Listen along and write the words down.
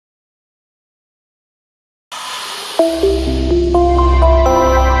Hey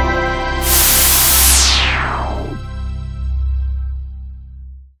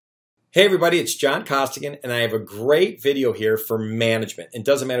everybody, it's John Costigan, and I have a great video here for management. It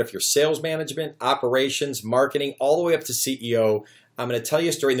doesn't matter if you're sales management, operations, marketing, all the way up to CEO. I'm going to tell you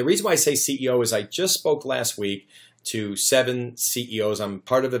a story. And the reason why I say CEO is I just spoke last week to 7 CEOs. I'm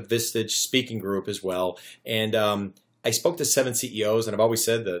part of a Vistage speaking group as well. And I spoke to 7 CEOs, and I've always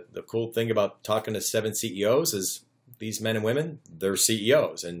said that the cool thing about talking to 7 CEOs is these men and women, they're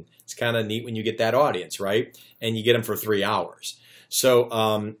CEOs. And it's kind of neat when you get that audience, right? And you get them for 3 hours. So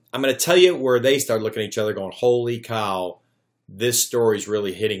I'm going to tell you where they start looking at each other going, holy cow, this story is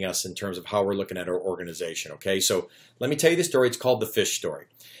really hitting us in terms of how we're looking at our organization, okay? So let me tell you the story. It's called the fish story.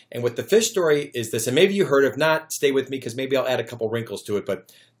 And what the fish story is this, and maybe you heard it. If not, stay with me because maybe I'll add a couple wrinkles to it.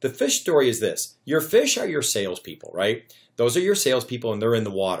 But the fish story is this. Your fish are your salespeople, right? Those are your salespeople, and they're in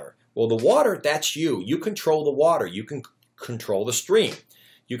the water. Well, the water, that's you. You control the water. You can control the stream.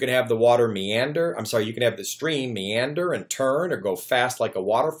 You can have the water meander, you can have the stream meander and turn or go fast like a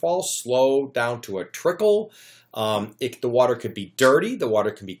waterfall, slow down to a trickle. The water could be dirty, the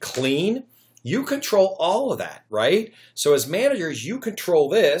water can be clean. You control all of that, right? So as managers, you control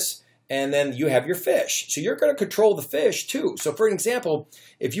this, and then you have your fish. So you're going to control the fish too. So for example,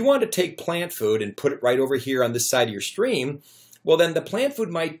 if you want to take plant food and put it right over here on this side of your stream, well then the plant food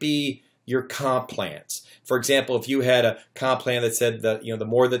might be your comp plans. For example, if you had a comp plan that said that, the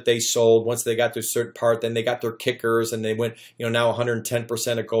more that they sold, once they got to a certain part, then they got their kickers and they went, now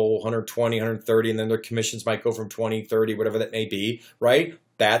 110% a goal, 120, 130, and then their commissions might go from 20, 30, whatever that may be, right?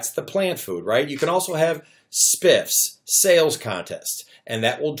 That's the plant food, right? You can also have spiffs, sales contests, and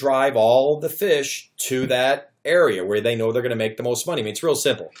that will drive all the fish to that area where they know they're going to make the most money. I mean, it's real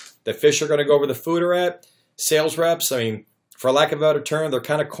simple. The fish are going to go where the food are at. Sales reps, for lack of a better term, they're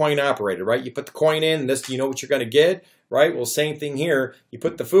kind of coin operated, right? You put the coin in, this, you know what you're going to get, right? Well, same thing here. You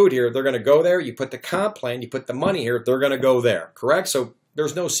put the food here, they're going to go there. You put the comp plan, you put the money here, they're going to go there, correct? So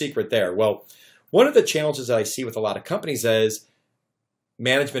there's no secret there. Well, one of the challenges that I see with a lot of companies is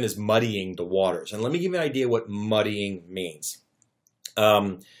management is muddying the waters. And let me give you an idea what muddying means.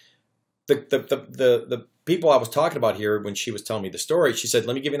 The people I was talking about here, when she was telling me the story, she said,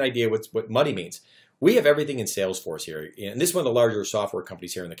 let me give you an idea what muddy means. We have everything in Salesforce here, and this is one of the larger software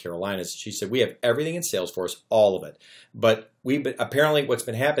companies here in the Carolinas. She said, we have everything in Salesforce, all of it. But apparently what's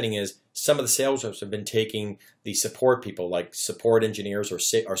been happening is some of the sales reps have been taking the support people, like support engineers or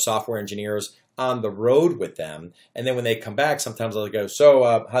software engineers, on the road with them. And then when they come back, sometimes they'll go,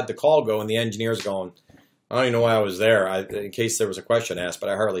 so how'd the call go? And the engineer's going, I don't even know why I was there, in case there was a question asked, but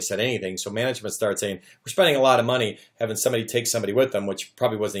I hardly said anything. So management started saying, we're spending a lot of money having somebody take somebody with them, which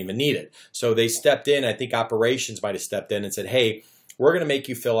probably wasn't even needed. So they stepped in. I think operations might have stepped in and said, hey, we're going to make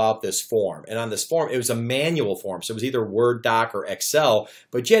you fill out this form. And on this form, it was a manual form. So it was either Word doc or Excel,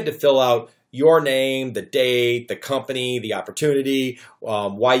 but you had to fill out your name, the date, the company, the opportunity,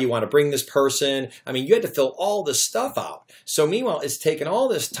 why you want to bring this person. You had to fill all this stuff out. So meanwhile, it's taken all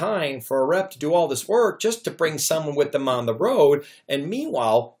this time for a rep to do all this work just to bring someone with them on the road. And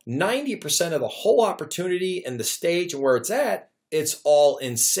meanwhile, 90% of the whole opportunity and the stage and where it's at, it's all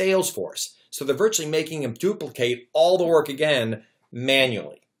in Salesforce. So they're virtually making them duplicate all the work again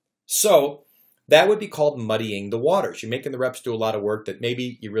manually. So that would be called muddying the waters. You're making the reps do a lot of work that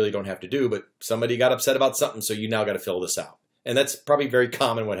maybe you really don't have to do, but somebody got upset about something, so you now got to fill this out. And that's probably very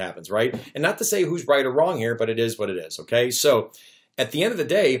common what happens, right? And not to say who's right or wrong here, but it is what it is, okay? So at the end of the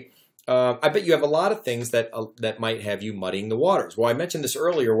day, I bet you have a lot of things that might have you muddying the waters. Well, I mentioned this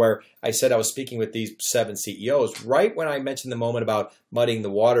earlier where I said I was speaking with these 7 CEOs, right when I mentioned the moment about muddying the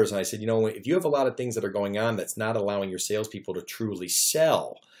waters, and I said, if you have a lot of things that are going on that's not allowing your salespeople to truly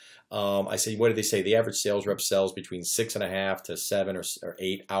sell, I said, what did they say? The average sales rep sells between 6.5 to 7 or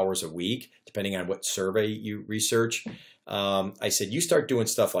 8 hours a week, depending on what survey you research. I said, you start doing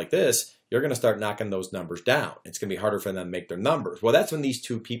stuff like this, you're going to start knocking those numbers down. It's going to be harder for them to make their numbers. Well, that's when these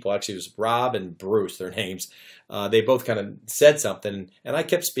 2 people, actually it was Rob and Bruce, their names, they both kind of said something, and I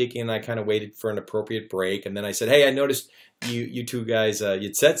kept speaking, and I kind of waited for an appropriate break, and then I said, hey, I noticed you 2 guys,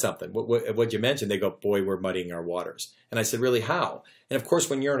 you'd said something. What'd you mention? They go, boy, we're muddying our waters. And I said, really, how? And of course,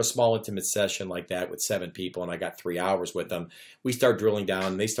 when you're in a small, intimate session like that with 7 people, and I got 3 hours with them, we start drilling down,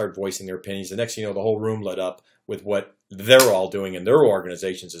 and they start voicing their opinions. The next thing you know, the whole room lit up with what they're all doing in their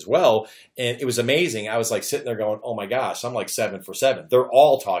organizations as well. And it was amazing. I was like sitting there going, oh my gosh, I'm like 7 for 7. They're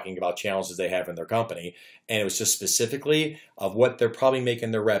all talking about challenges they have in their company. And it was just specifically of what they're probably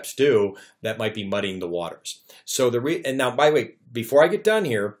making their reps do that might be muddying the waters. So and now, by the way, before I get done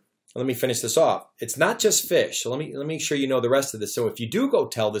here, let me finish this off. It's not just fish. So let me make sure you know the rest of this. So if you do go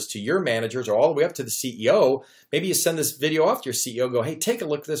tell this to your managers or all the way up to the CEO, maybe you send this video off to your CEO, go, hey, take a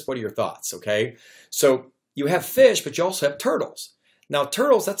look at this. What are your thoughts? Okay. So you have fish, but you also have turtles. Now,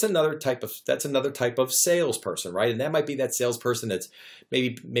 turtles, that's another type of salesperson, right? And that might be that salesperson that's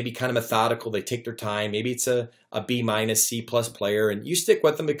maybe kind of methodical. They take their time. Maybe it's a B-, C+ player, and you stick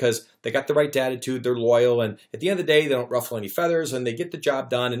with them because they got the right attitude. They're loyal, and at the end of the day, they don't ruffle any feathers, and they get the job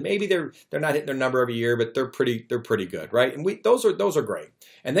done. And maybe they're not hitting their number every year, but they're pretty good, right? And those are great.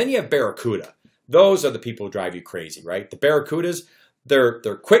 And then you have barracuda. Those are the people who drive you crazy, right? The barracudas. They're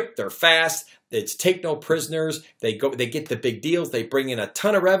quick, they're fast, it's take no prisoners, they get the big deals, they bring in a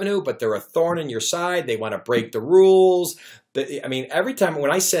ton of revenue, but they're a thorn in your side, they want to break the rules. I mean, every time when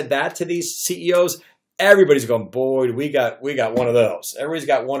I said that to these CEOs, everybody's going, boy, we got one of those. Everybody's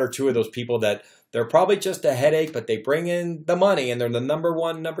got one or two of those people that they're probably just a headache, but they bring in the money and they're the number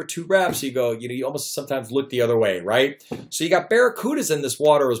one, number two reps. So you go, you almost sometimes look the other way, right? So you got barracudas in this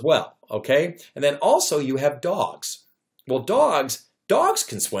water as well, okay? And then also you have dogs. Well, dogs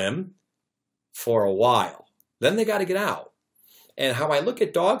can swim for a while. Then they got to get out. And how I look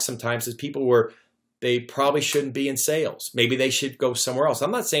at dogs sometimes is people where they probably shouldn't be in sales. Maybe they should go somewhere else.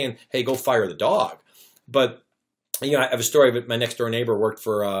 I'm not saying, hey, go fire the dog. But, I have a story of my next door neighbor worked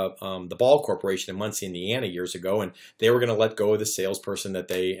for the Ball Corporation in Muncie, Indiana years ago, and they were going to let go of the salesperson that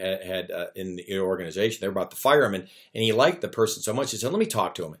they had in the organization. They were about to fire him, and he liked the person so much. He said, let me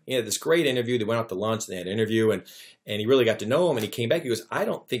talk to him. He had this great interview. They went out to lunch, and they had an interview, and he really got to know him, and he came back. He goes, I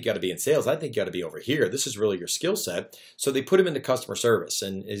don't think you ought to be in sales. I think you ought to be over here. This is really your skill set. So they put him into customer service,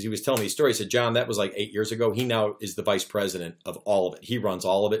 and as he was telling me his story, he said, John, that was like 8 years ago. He now is the vice president of all of it. He runs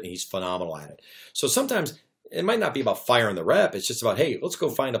all of it, and he's phenomenal at it. So sometimes it might not be about firing the rep. It's just about, hey, let's go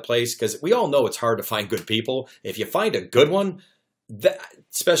find a place, because we all know it's hard to find good people. If you find a good one,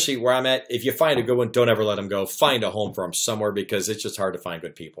 especially where I'm at, if you find a good one, don't ever let them go. Find a home for them somewhere, because it's just hard to find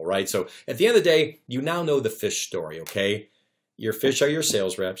good people, right? So at the end of the day, you now know the fish story, okay? Your fish are your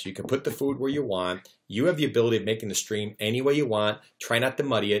sales reps. You can put the food where you want. You have the ability of making the stream any way you want. Try not to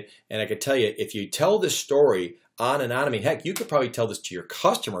muddy it. And I can tell you, if you tell this story on and on, I mean, heck, you could probably tell this to your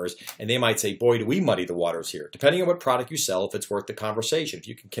customers, and they might say, boy, do we muddy the waters here. Depending on what product you sell, if it's worth the conversation. If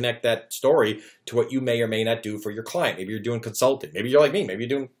you can connect that story to what you may or may not do for your client. Maybe you're doing consulting. Maybe you're like me. Maybe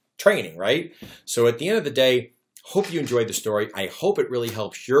you're doing training, right? So at the end of the day, hope you enjoyed the story. I hope it really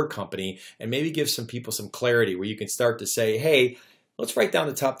helps your company and maybe gives some people some clarity where you can start to say, hey, let's write down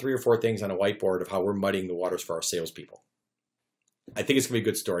the top 3 or 4 things on a whiteboard of how we're muddying the waters for our salespeople. I think it's going to be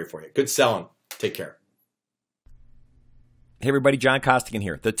a good story for you. Good selling. Take care. Hey everybody, John Costigan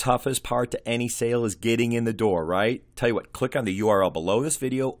here. The toughest part to any sale is getting in the door, right? Tell you what, click on the URL below this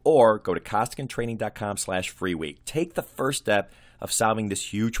video or go to costigantraining.com/free week. Take the first step of solving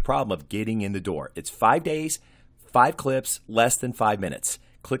this huge problem of getting in the door. It's 5 days, 5 clips, less than 5 minutes.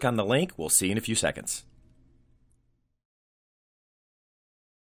 Click on the link. We'll see you in a few seconds.